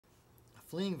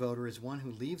fleeing voter is one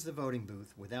who leaves the voting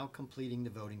booth without completing the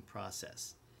voting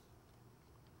process.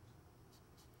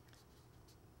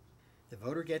 The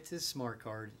voter gets his smart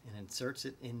card and inserts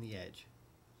it in the edge.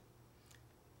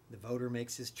 The voter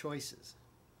makes his choices.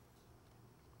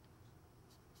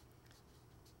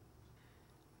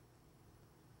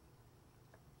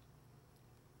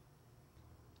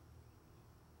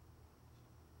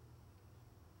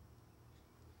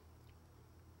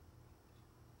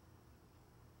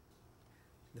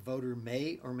 The voter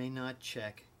may or may not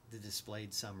check the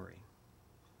displayed summary.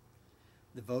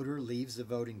 The voter leaves the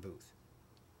voting booth.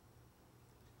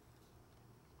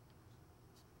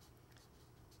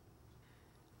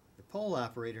 The poll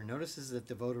operator notices that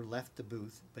the voter left the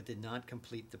booth but did not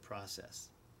complete the process.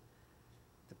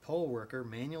 The poll worker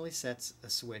manually sets a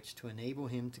switch to enable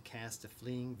him to cast a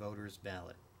fleeing voter's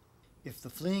ballot. If the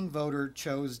fleeing voter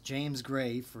chose James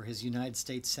Gray for his United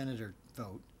States Senator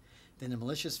vote, then the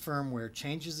malicious firmware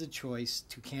changes the choice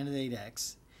to candidate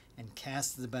X and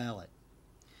casts the ballot.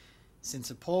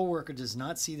 Since a poll worker does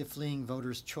not see the fleeing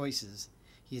voter's choices,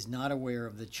 he is not aware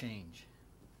of the change.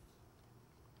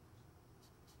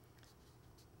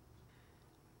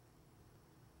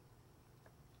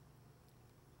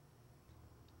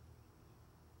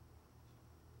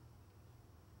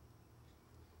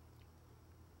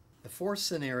 The fourth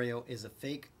scenario is a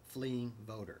fake fleeing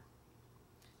voter.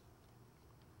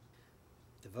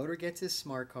 The voter gets his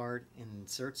smart card and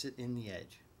inserts it in the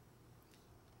edge.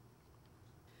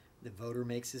 The voter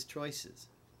makes his choices.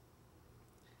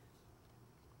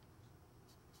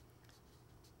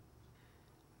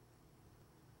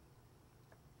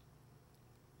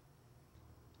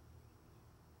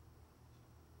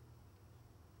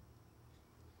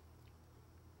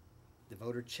 The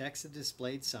voter checks the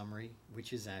displayed summary,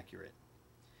 which is accurate.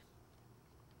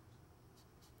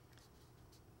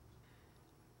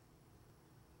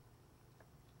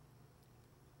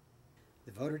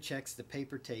 The voter checks the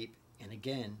paper tape, and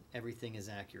again, everything is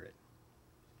accurate.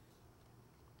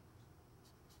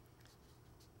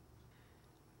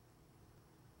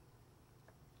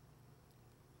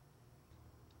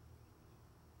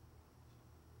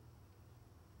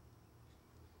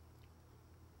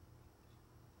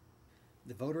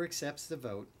 The voter accepts the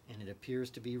vote, and it appears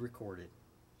to be recorded.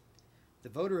 The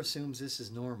voter assumes this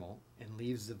is normal and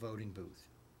leaves the voting booth.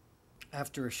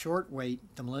 After a short wait,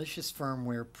 the malicious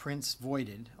firmware prints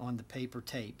voided on the paper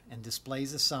tape and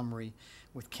displays a summary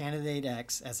with candidate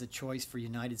X as a choice for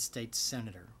United States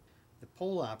Senator. The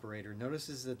poll operator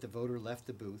notices that the voter left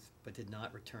the booth but did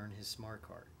not return his smart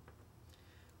card.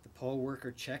 The poll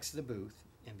worker checks the booth,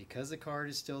 and because the card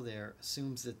is still there,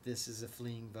 assumes that this is a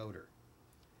fleeing voter.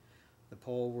 The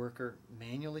poll worker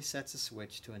manually sets a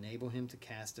switch to enable him to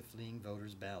cast a fleeing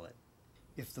voter's ballot.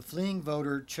 If the fleeing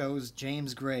voter chose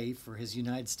James Gray for his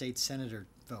United States Senator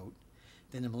vote,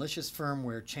 then the malicious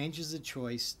firmware changes the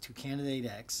choice to candidate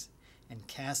X and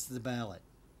casts the ballot.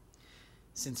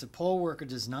 Since a poll worker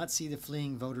does not see the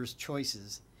fleeing voter's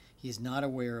choices, he is not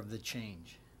aware of the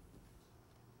change.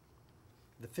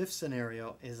 The fifth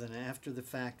scenario is an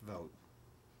after-the-fact vote.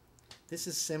 This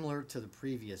is similar to the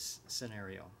previous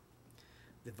scenario.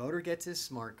 The voter gets his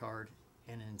smart card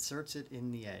and inserts it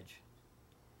in the edge.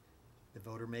 The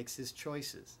voter makes his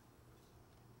choices.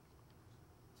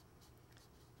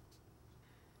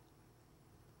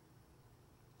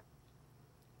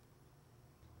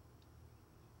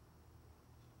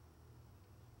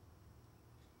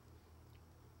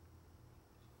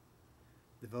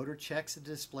 The voter checks the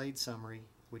displayed summary,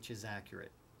 which is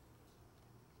accurate.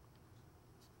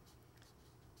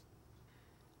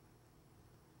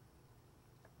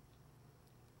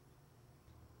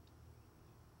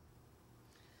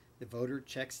 The voter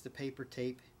checks the paper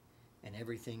tape, and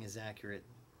everything is accurate.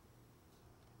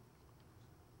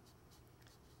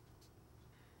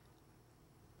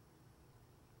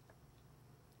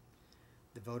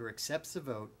 The voter accepts the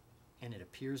vote, and it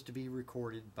appears to be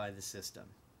recorded by the system.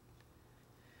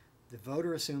 The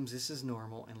voter assumes this is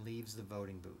normal and leaves the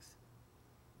voting booth.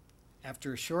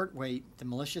 After a short wait, the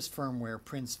malicious firmware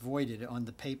prints voided on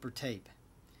the paper tape.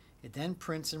 It then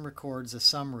prints and records a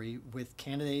summary with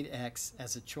candidate X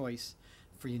as a choice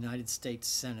for United States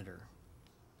Senator.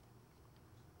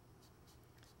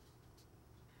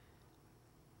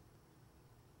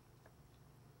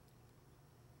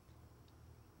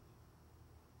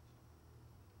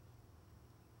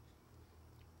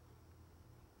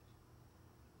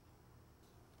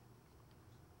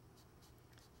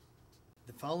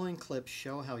 The following clips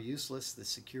show how useless the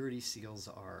security seals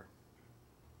are.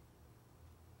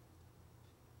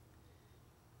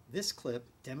 This clip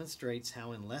demonstrates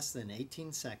how in less than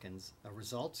 18 seconds a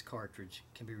results cartridge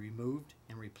can be removed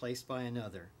and replaced by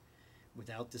another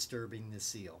without disturbing the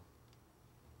seal.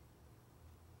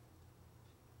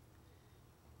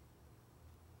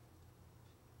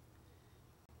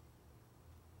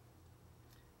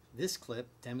 This clip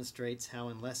demonstrates how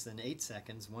in less than 8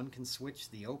 seconds one can switch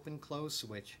the open-close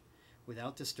switch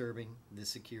without disturbing the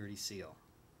security seal.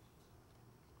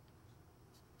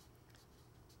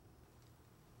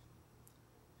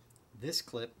 This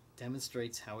clip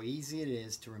demonstrates how easy it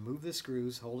is to remove the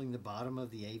screws holding the bottom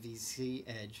of the AVC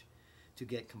edge to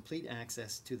get complete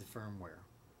access to the firmware.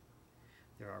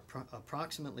 There are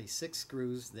approximately 6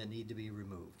 screws that need to be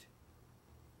removed.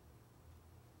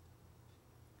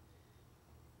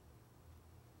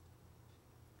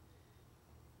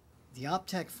 The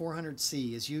Optec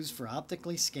 400C is used for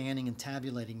optically scanning and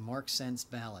tabulating mark-sense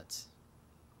ballots.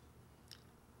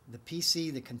 The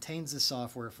PC that contains the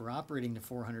software for operating the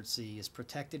 400C is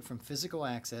protected from physical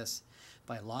access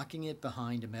by locking it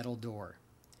behind a metal door.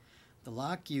 The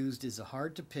lock used is a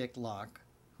hard-to-pick lock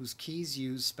whose keys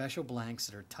use special blanks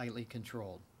that are tightly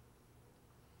controlled.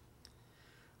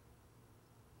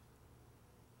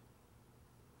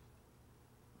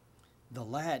 The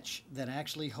latch that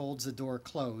actually holds the door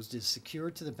closed is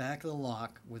secured to the back of the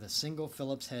lock with a single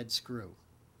Phillips head screw.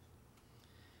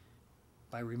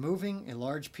 By removing a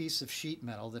large piece of sheet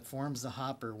metal that forms the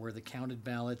hopper where the counted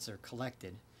ballots are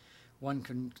collected, one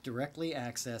can directly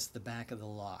access the back of the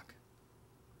lock.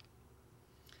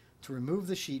 To remove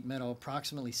the sheet metal,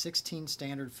 approximately 16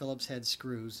 standard Phillips head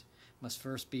screws must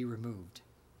first be removed.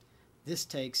 This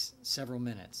takes several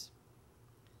minutes.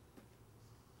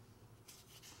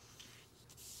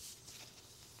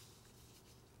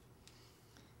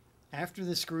 After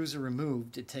the screws are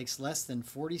removed, it takes less than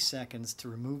 40 seconds to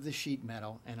remove the sheet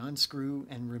metal and unscrew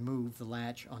and remove the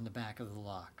latch on the back of the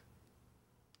lock.